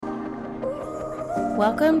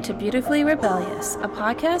Welcome to Beautifully Rebellious, a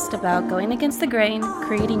podcast about going against the grain,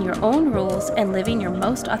 creating your own rules, and living your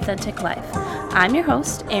most authentic life. I'm your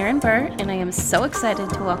host, Erin Burr, and I am so excited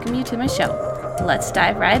to welcome you to my show. Let's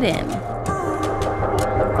dive right in.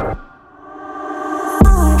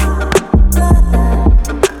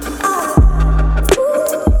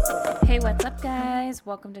 Hey, what's up, guys?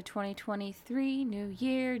 Welcome to 2023, new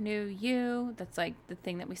year, new you. That's like the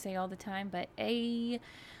thing that we say all the time, but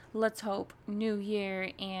let's hope new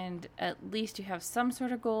year and at least you have some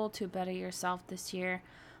sort of goal to better yourself this year.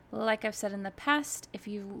 Like I've said in the past, if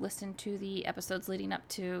you listened to the episodes leading up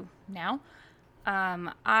to now,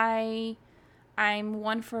 I'm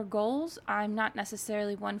one for goals. I'm not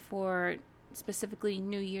necessarily one for specifically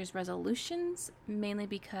New Year's resolutions, mainly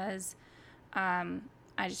because I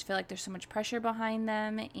just feel like there's so much pressure behind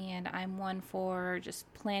them, and I'm one for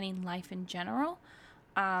just planning life in general.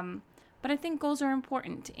 But I think goals are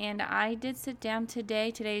important, and I did sit down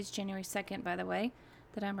today. Today is January 2nd, by the way,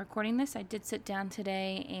 that I'm recording this. I did sit down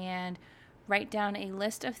today and write down a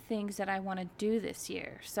list of things that I want to do this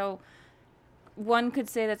year. So one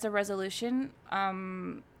could say that's a resolution.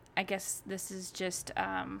 I guess this is just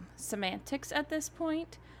semantics at this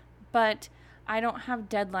point, but I don't have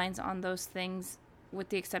deadlines on those things with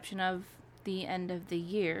the exception of the end of the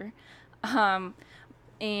year.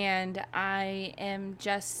 And I am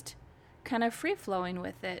just kind of free-flowing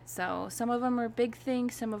with it. So some of them are big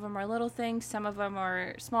things, some of them are little things, some of them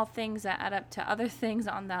are small things that add up to other things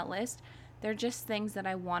on that list. They're just things that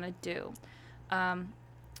I want to do. I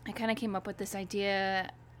kind of came up with this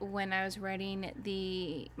idea when I was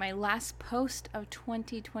writing my last post of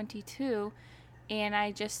 2022, and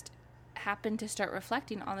I just happened to start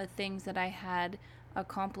reflecting on the things that I had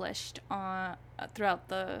accomplished throughout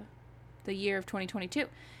the year of 2022.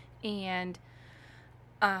 And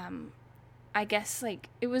I guess,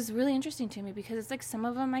 it was really interesting to me because it's some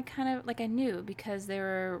of them I kind of, I knew because they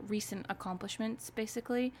were recent accomplishments,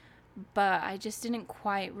 basically, but I just didn't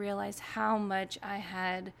quite realize how much I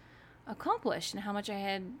had accomplished and how much I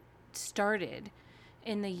had started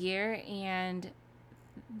in the year, and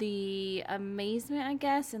the amazement, I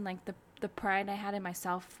guess, and, the pride I had in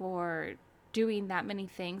myself for doing that many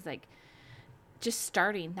things, just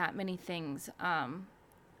starting that many things,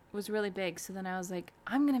 was really big. So then I was like,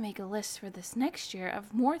 I'm going to make a list for this next year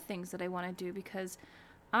of more things that I want to do, because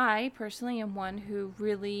I personally am one who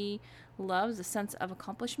really loves a sense of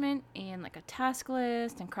accomplishment and a task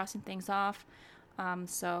list and crossing things off.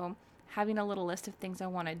 So having a little list of things I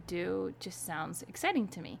want to do just sounds exciting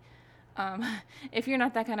to me. If you're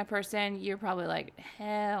not that kind of person, you're probably like,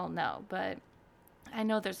 hell no. But I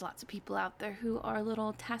know there's lots of people out there who are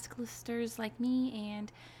little task listers like me,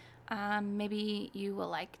 and maybe you will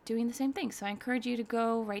like doing the same thing. So I encourage you to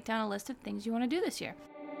go write down a list of things you want to do this year.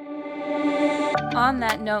 On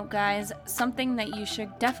that note, guys, something that you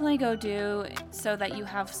should definitely go do so that you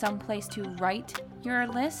have some place to write your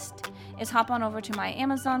list is hop on over to my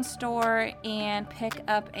Amazon store and pick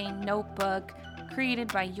up a notebook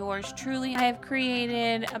created by yours truly. I have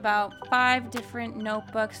created about 5 different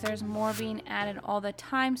notebooks. There's more being added all the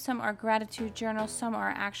time. Some are gratitude journals, some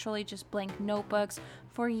are actually just blank notebooks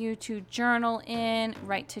for you to journal in,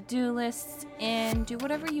 write to-do lists in, do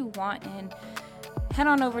whatever you want in. Head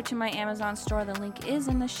on over to my Amazon store. The link is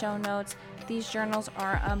in the show notes. These journals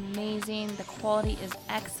are amazing. The quality is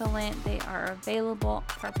excellent. They are available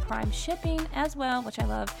for Prime shipping as well, which I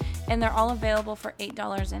love. And they're all available for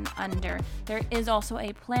 $8 and under. There is also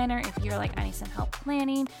a planner if you're like, I need some help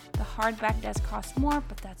planning. The hardback does cost more,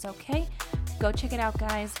 but that's okay. Go check it out,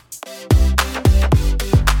 guys.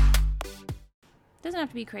 Doesn't have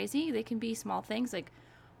to be crazy. They can be small things.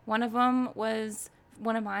 One of mine was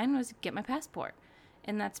get my passport.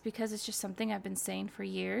 And that's because it's just something I've been saying for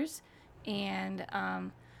years. And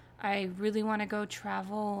I really want to go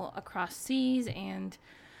travel across seas and,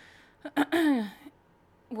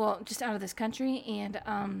 just out of this country. And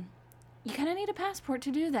you kind of need a passport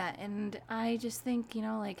to do that. And I just think,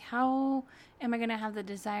 how am I going to have the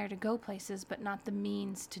desire to go places but not the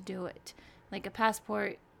means to do it? A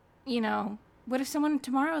passport, what if someone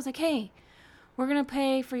tomorrow is like, hey, we're going to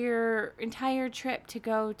pay for your entire trip to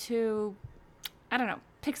go to, I don't know,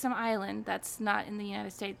 pick some island that's not in the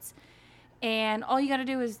United States, and all you got to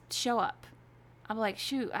do is show up. I'm like,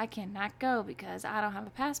 shoot, I cannot go because I don't have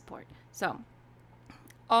a passport. So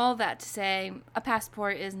all that to say, a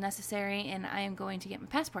passport is necessary, and I am going to get my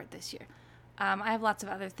passport this year. I have lots of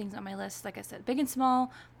other things on my list, like I said, big and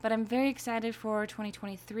small, but I'm very excited for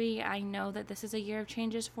 2023. I know that this is a year of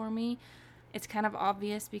changes for me. It's kind of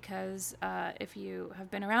obvious because if you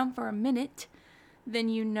have been around for a minute, then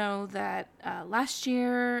you know that last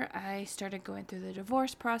year I started going through the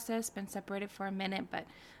divorce process, been separated for a minute, but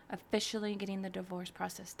officially getting the divorce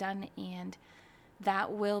process done, and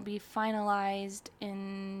that will be finalized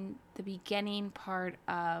in the beginning part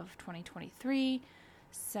of 2023.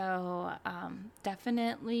 So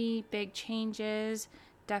definitely big changes,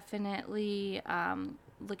 definitely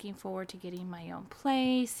looking forward to getting my own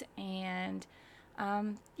place, and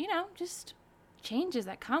just changes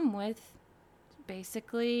that come with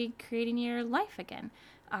basically creating your life again.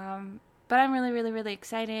 But I'm really, really, really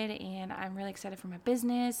excited, and I'm really excited for my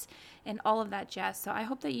business and all of that jazz. So I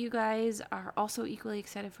hope that you guys are also equally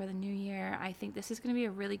excited for the new year. I think this is going to be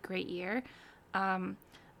a really great year.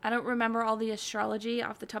 I don't remember all the astrology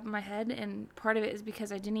off the top of my head, and part of it is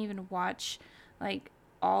because I didn't even watch like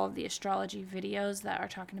all of the astrology videos that are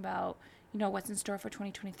talking about, what's in store for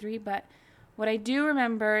 2023. But what I do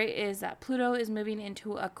remember is that Pluto is moving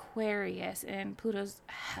into Aquarius, and Pluto's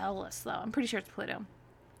hella slow. I'm pretty sure it's Pluto.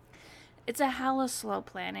 It's a hella slow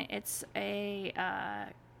planet. It's a,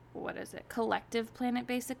 collective planet,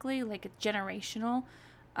 basically. Like, it's generational.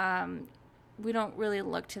 We don't really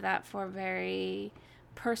look to that for very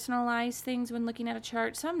personalized things when looking at a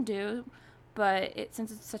chart. Some do, but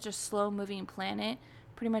since it's such a slow-moving planet,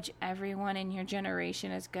 pretty much everyone in your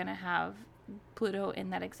generation is going to have Pluto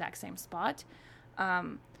in that exact same spot.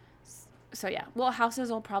 So yeah, well,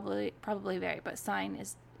 houses will probably vary, but sign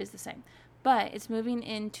is the same. But it's moving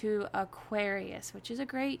into Aquarius, which is a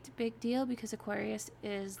great big deal because Aquarius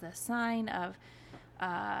is the sign of,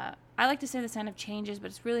 I like to say the sign of changes, but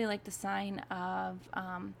it's really like the sign of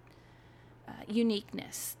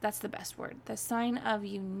uniqueness. That's the best word. The sign of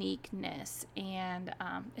uniqueness. And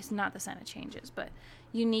it's not the sign of changes, but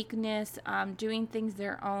uniqueness, doing things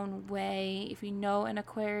their own way. If you know an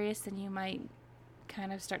Aquarius, then you might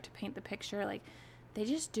kind of start to paint the picture. Like, they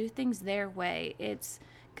just do things their way. It's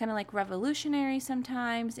kind of like revolutionary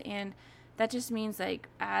sometimes, and that just means, like,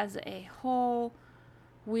 as a whole,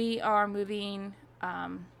 we are moving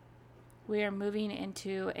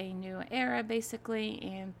into a new era, basically,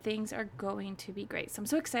 and things are going to be great. So I'm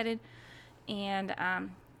so excited. And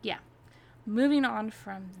moving on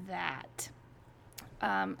from that,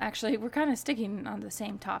 actually, we're kind of sticking on the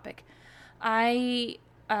same topic. I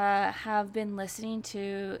have been listening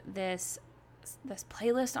to this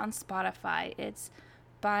playlist on Spotify. It's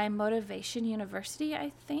by Motivation University,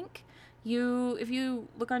 I think. If you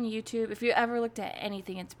look on YouTube, if you ever looked at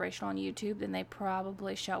anything inspirational on YouTube, then they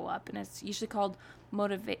probably show up, and it's usually called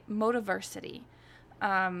Motiversity.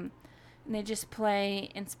 And they just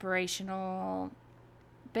play inspirational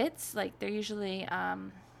bits. Like, they're usually,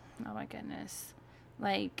 oh my goodness,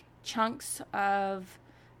 like chunks of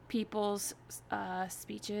people's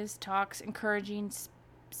speeches, talks, encouraging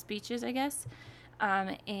speeches, I guess.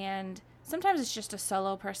 And sometimes it's just a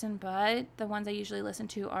solo person, but the ones I usually listen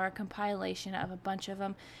to are a compilation of a bunch of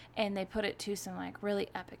them, and they put it to some, like, really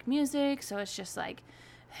epic music, so it's just like,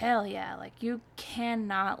 hell yeah, like, you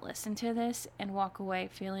cannot listen to this and walk away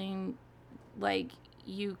feeling like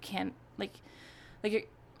you can't,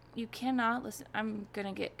 you cannot listen. I'm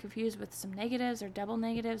gonna get confused with some negatives or double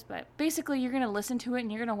negatives, but basically you're gonna listen to it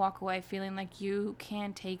and you're gonna walk away feeling like you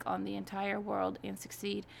can take on the entire world and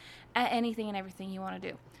succeed at anything and everything you want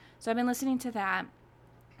to do. So I've been listening to that,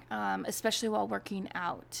 especially while working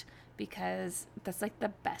out, because that's like the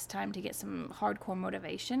best time to get some hardcore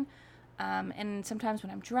motivation. And sometimes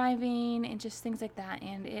when I'm driving and just things like that.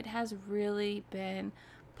 And it has really been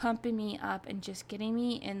pumping me up and just getting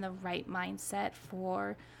me in the right mindset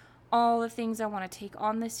for all the things I want to take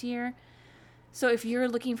on this year. So if you're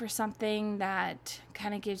looking for something that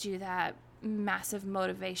kind of gives you that massive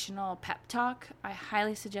motivational pep talk, I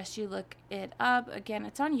highly suggest you look it up. Again,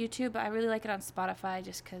 it's on YouTube, but I really like it on Spotify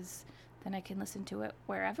just because then I can listen to it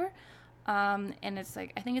wherever. And it's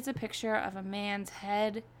like, I think it's a picture of a man's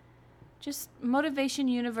head, just Motivation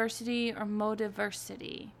University or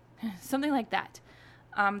Motiversity, something like that.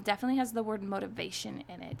 Definitely has the word motivation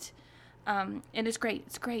in it. And it's great.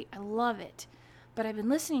 It's great. I love it. But I've been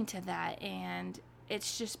listening to that, and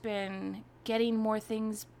it's just been getting more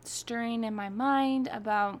things stirring in my mind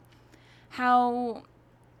about how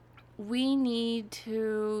we need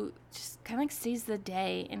to just kind of like seize the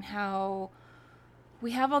day, and how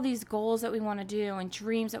we have all these goals that we want to do and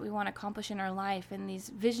dreams that we want to accomplish in our life, and these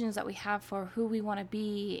visions that we have for who we want to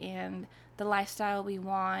be, and the lifestyle we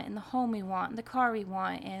want, and the home we want, and the car we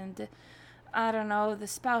want, and I don't know, the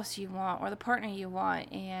spouse you want or the partner you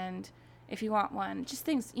want, and if you want one, just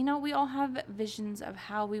things, we all have visions of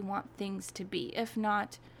how we want things to be. If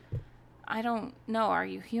not, I don't know, are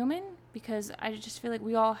you human? Because I just feel like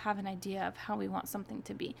we all have an idea of how we want something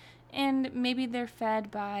to be. And maybe they're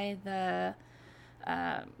fed by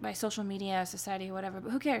by social media, society, or whatever,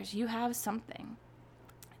 but who cares? You have something.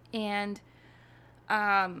 And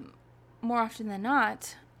more often than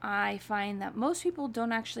not, I find that most people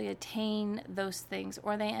don't actually attain those things,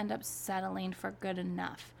 or they end up settling for good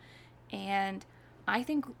enough. And I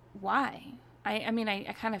think why? I mean, I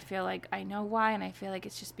kind of feel like I know why, and I feel like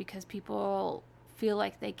it's just because people feel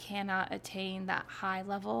like they cannot attain that high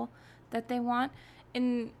level that they want.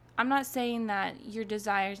 And I'm not saying that your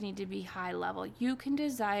desires need to be high level. You can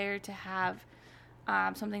desire to have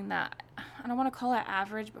something that, I don't want to call it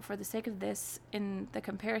average, but for the sake of this, in the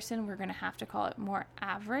comparison, we're going to have to call it more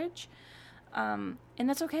average. And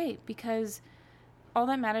that's okay, because all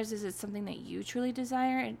that matters is it's something that you truly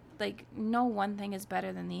desire. And, like, no one thing is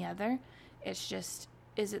better than the other. It's just,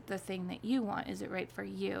 is it the thing that you want? Is it right for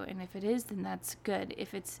you? And if it is, then that's good.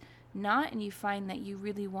 If it's not, and you find that you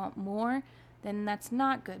really want more, then that's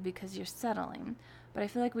not good, because you're settling. But I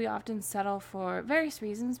feel like we often settle for various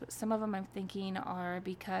reasons, but some of them I'm thinking are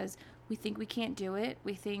because we think we can't do it.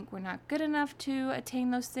 We think we're not good enough to attain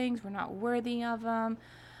those things. We're not worthy of them.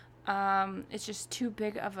 It's just too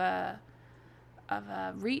big of a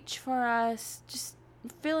reach for us. Just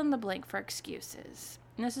fill in the blank for excuses.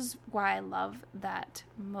 And this is why I love that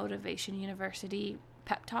Motivation University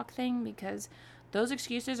pep talk thing, because those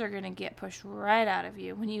excuses are going to get pushed right out of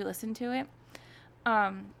you when you listen to it.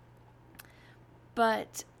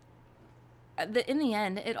 But in the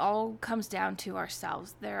end, it all comes down to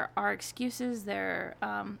ourselves. There are excuses, there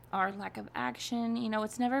are lack of action. You know,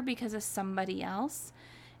 it's never because of somebody else.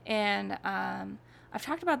 And I've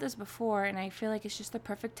talked about this before, and I feel like it's just the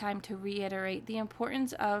perfect time to reiterate the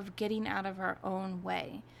importance of getting out of our own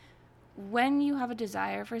way. When you have a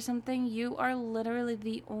desire for something, you are literally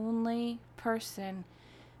the only person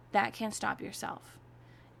that can stop yourself.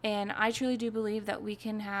 And I truly do believe that we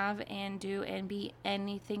can have and do and be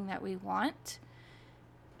anything that we want,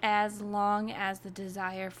 as long as the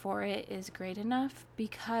desire for it is great enough.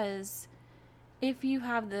 Because if you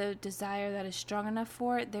have the desire that is strong enough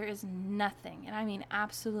for it, there is nothing, and I mean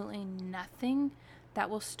absolutely nothing, that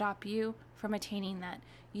will stop you from attaining that.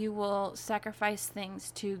 You will sacrifice things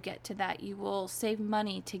to get to that. You will save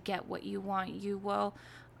money to get what you want. You will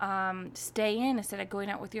stay in instead of going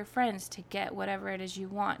out with your friends to get whatever it is you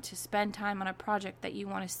want, to spend time on a project that you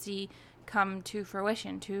want to see come to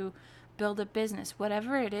fruition, to build a business.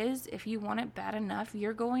 Whatever it is, if you want it bad enough,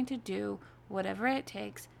 you're going to do whatever it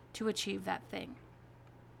takes to achieve that thing.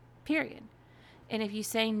 Period. And if you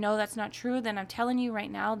say, no, that's not true, then I'm telling you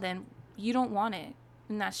right now, then you don't want it.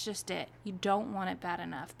 And that's just it. You don't want it bad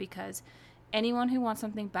enough, because anyone who wants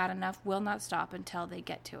something bad enough will not stop until they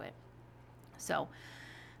get to it. So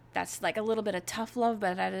that's like a little bit of tough love,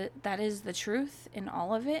 but that is the truth in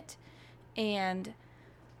all of it. And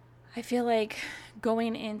I feel like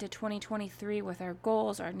going into 2023 with our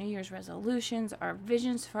goals, our New Year's resolutions, our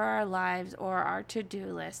visions for our lives, or our to-do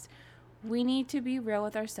list, we need to be real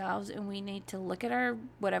with ourselves, and we need to look at our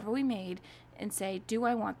whatever we made and say, do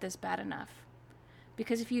I want this bad enough?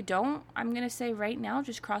 Because if you don't, I'm going to say right now,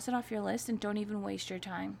 just cross it off your list and don't even waste your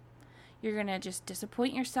time. You're going to just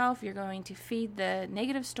disappoint yourself. You're going to feed the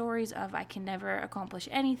negative stories of, I can never accomplish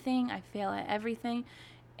anything, I fail at everything.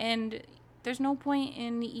 And there's no point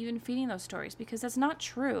in even feeding those stories, because that's not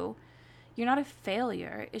true. You're not a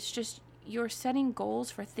failure. It's just you're setting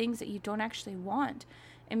goals for things that you don't actually want.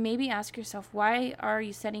 And maybe ask yourself, why are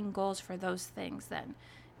you setting goals for those things then?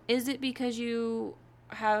 Is it because you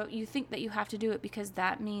think that you have to do it because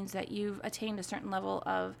that means that you've attained a certain level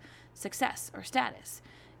of success or status?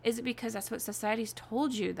 Is it because that's what society's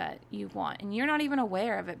told you that you want, and you're not even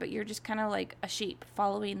aware of it, but you're just kind of like a sheep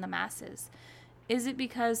following the masses? Is it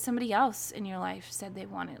because somebody else in your life said they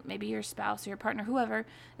want it? Maybe your spouse or your partner, whoever,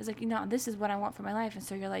 is like, this is what I want for my life. And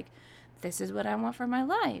so you're like, this is what I want for my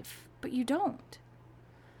life. But you don't.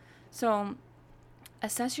 So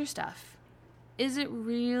assess your stuff. Is it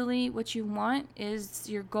really what you want? Is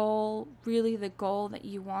your goal really the goal that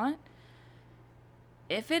you want?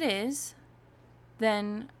 If it is,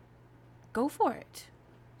 then go for it.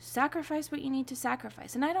 Sacrifice what you need to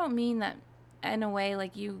sacrifice. And I don't mean that in a way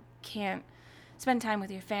like you can't spend time with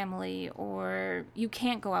your family or you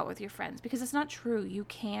can't go out with your friends, because it's not true. You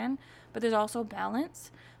can, but there's also balance.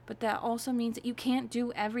 But that also means that you can't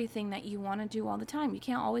do everything that you want to do all the time. You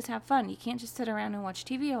can't always have fun. You can't just sit around and watch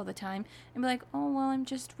TV all the time and be like, oh, well, I'm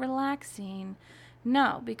just relaxing.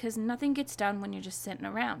 No, because nothing gets done when you're just sitting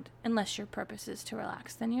around, unless your purpose is to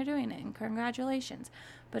relax. Then you're doing it, and congratulations.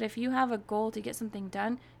 But if you have a goal to get something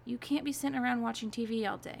done, you can't be sitting around watching TV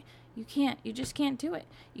all day. You can't. You just can't do it.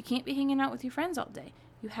 You can't be hanging out with your friends all day.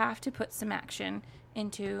 You have to put some action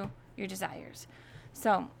into your desires.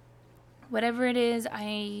 So whatever it is,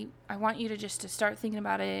 I want you to just to start thinking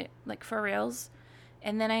about it like for reals.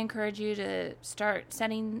 And then I encourage you to start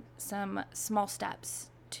setting some small steps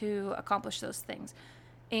to accomplish those things.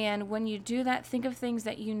 And when you do that, think of things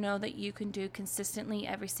that you know that you can do consistently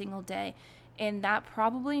every single day. And that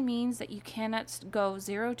probably means that you cannot go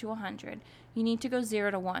 0 to 100. You need to go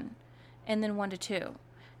 0 to 1, and then 1 to 2,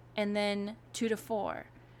 and then 2 to 4,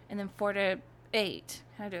 and then 4 to 8.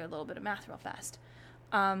 I do a little bit of math real fast.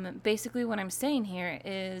 Basically what I'm saying here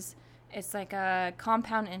is it's like a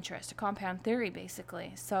compound interest, a compound theory,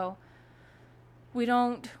 basically. So we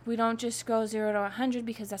don't just go 0 to 100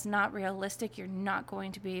 because that's not realistic. You're not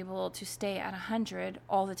going to be able to stay at 100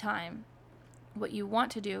 all the time. What you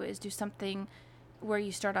want to do is do something where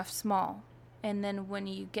you start off small, and then when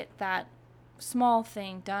you get that small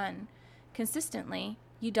thing done consistently,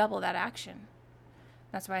 you double that action.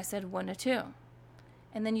 That's why I said 1 to 2.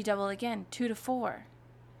 And then you double again, 2 to 4,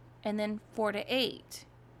 and then 4 to 8,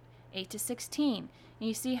 8 to 16. And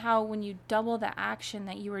you see how when you double the action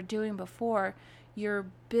that you were doing before, you're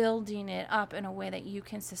building it up in a way that you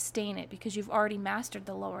can sustain it because you've already mastered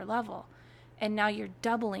the lower level. And now you're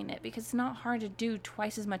doubling it because it's not hard to do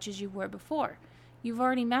twice as much as you were before. You've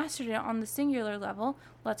already mastered it on the singular level.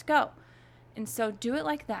 Let's go. And so do it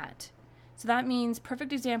like that. So that means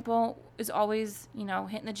perfect example is always,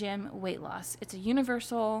 hitting the gym, weight loss. It's a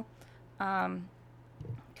universal kind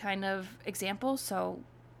of example. So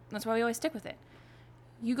that's why we always stick with it.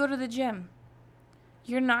 You go to the gym.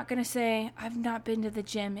 You're not going to say, I've not been to the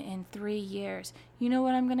gym in 3 years. You know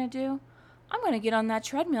what I'm going to do? I'm going to get on that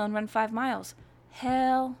treadmill and run 5 miles.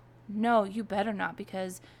 Hell no, you better not,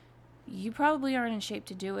 because you probably aren't in shape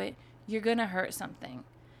to do it. You're going to hurt something.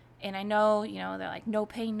 And I know, they're like, no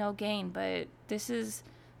pain, no gain, but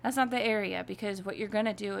that's not the area, because what you're going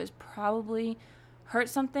to do is probably hurt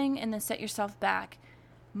something and then set yourself back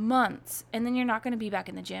months, and then you're not going to be back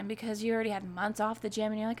in the gym because you already had months off the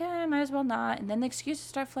gym, and you're like, I might as well not. And then the excuses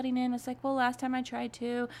start flooding in. It's like, well, last time I tried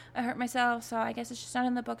to, I hurt myself, so I guess it's just not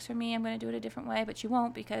in the books for me. I'm going to do it a different way. But you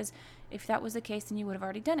won't, because if that was the case, then you would have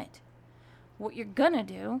already done it. What you're going to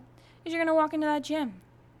do is you're going to walk into that gym.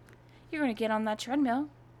 You're going to get on that treadmill,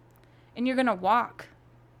 and you're going to walk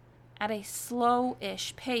at a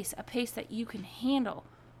slow-ish pace, a pace that you can handle.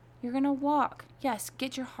 You're going to walk. Yes,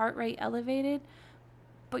 get your heart rate elevated,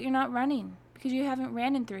 but you're not running because you haven't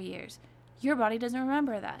ran in 3 years. Your body doesn't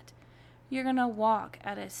remember that. You're going to walk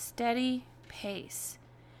at a steady pace.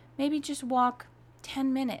 Maybe just walk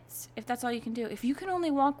 10 minutes if that's all you can do. If you can only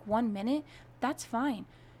walk 1 minute, that's fine.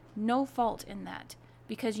 No fault in that,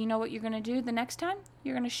 because you know what you're going to do the next time?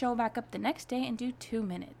 You're going to show back up the next day and do 2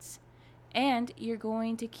 minutes. And you're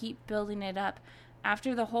going to keep building it up.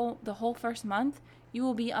 After the whole first month, you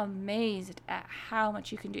will be amazed at how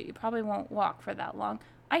much you can do. You probably won't walk for that long.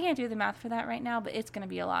 I can't do the math for that right now, but it's going to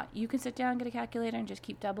be a lot. You can sit down, get a calculator, and just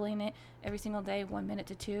keep doubling it every single day, 1 minute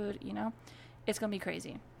to 2, It's going to be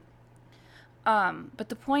crazy. But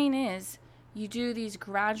the point is, you do these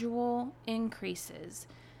gradual increases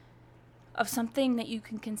of something that you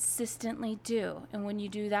can consistently do. And when you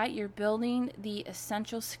do that, you're building the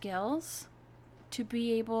essential skills to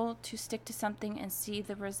be able to stick to something and see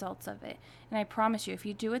the results of it. And I promise you, if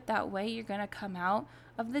you do it that way, you're going to come out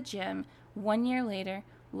of the gym 1 year later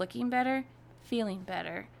looking better, feeling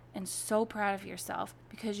better, and so proud of yourself,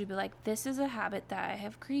 because you'll be like, this is a habit that I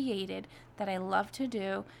have created that I love to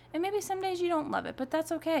do. And maybe some days you don't love it, but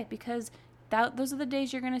that's okay, because those are the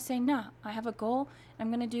days you're going to say, nah, I have a goal, I'm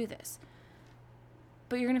going to do this.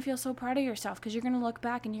 But you're going to feel so proud of yourself, because you're going to look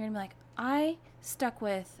back and you're going to be like, I stuck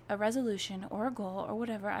with a resolution or a goal or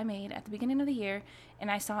whatever I made at the beginning of the year, and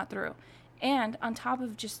I saw it through. And on top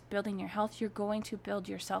of just building your health, you're going to build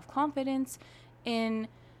your self-confidence in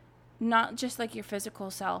not just like your physical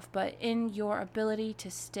self, but in your ability to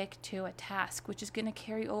stick to a task, which is going to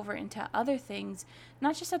carry over into other things,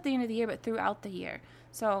 not just at the end of the year, but throughout the year.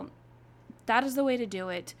 So that is the way to do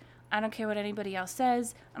it. I don't care what anybody else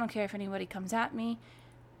says. I don't care if anybody comes at me.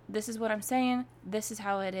 This is what I'm saying. This is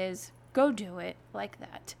how it is. Go do it like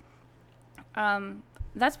that.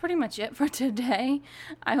 That's pretty much it for today.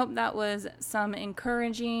 I hope that was some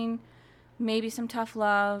encouraging, maybe some tough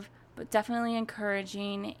love, but definitely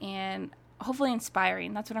encouraging and hopefully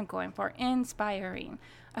inspiring. That's what I'm going for, inspiring.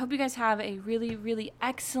 I hope you guys have a really, really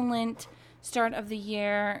excellent start of the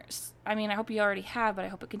year. I mean, I hope you already have, but I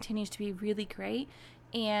hope it continues to be really great.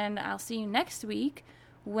 And I'll see you next week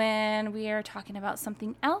when we are talking about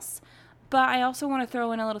something else. But I also want to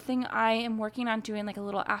throw in a little thing. I am working on doing like a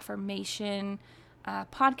little affirmation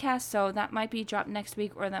podcast, so that might be dropped next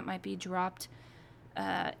week, or that might be dropped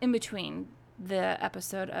in between the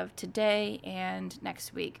episode of today and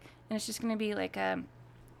next week. And it's just going to be like a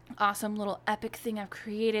awesome little epic thing I've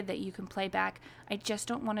created that you can play back. I just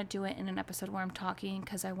don't want to do it in an episode where I'm talking,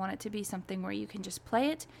 because I want it to be something where you can just play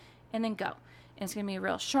it and then go. And it's going to be a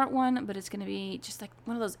real short one, but it's going to be just like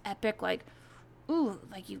one of those epic, like, ooh,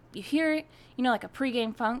 like you hear it, you know, like a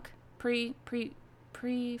pre-game funk,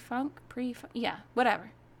 yeah,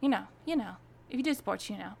 whatever. You know, if you do sports,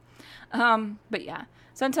 you know. But yeah,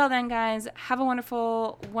 so until then, guys, have a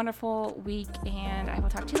wonderful, wonderful week, and I will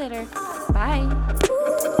talk to you later. Bye.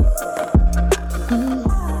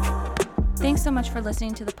 Thanks so much for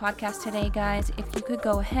listening to the podcast today, guys. If you could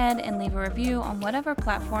go ahead and leave a review on whatever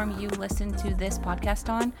platform you listen to this podcast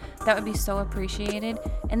on, that would be so appreciated.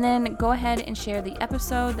 And then go ahead and share the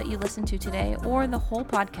episode that you listened to today, or the whole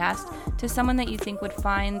podcast, to someone that you think would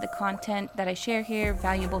find the content that I share here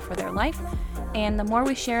valuable for their life. And the more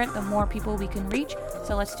we share it, the more people we can reach.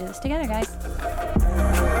 So let's do this together, guys.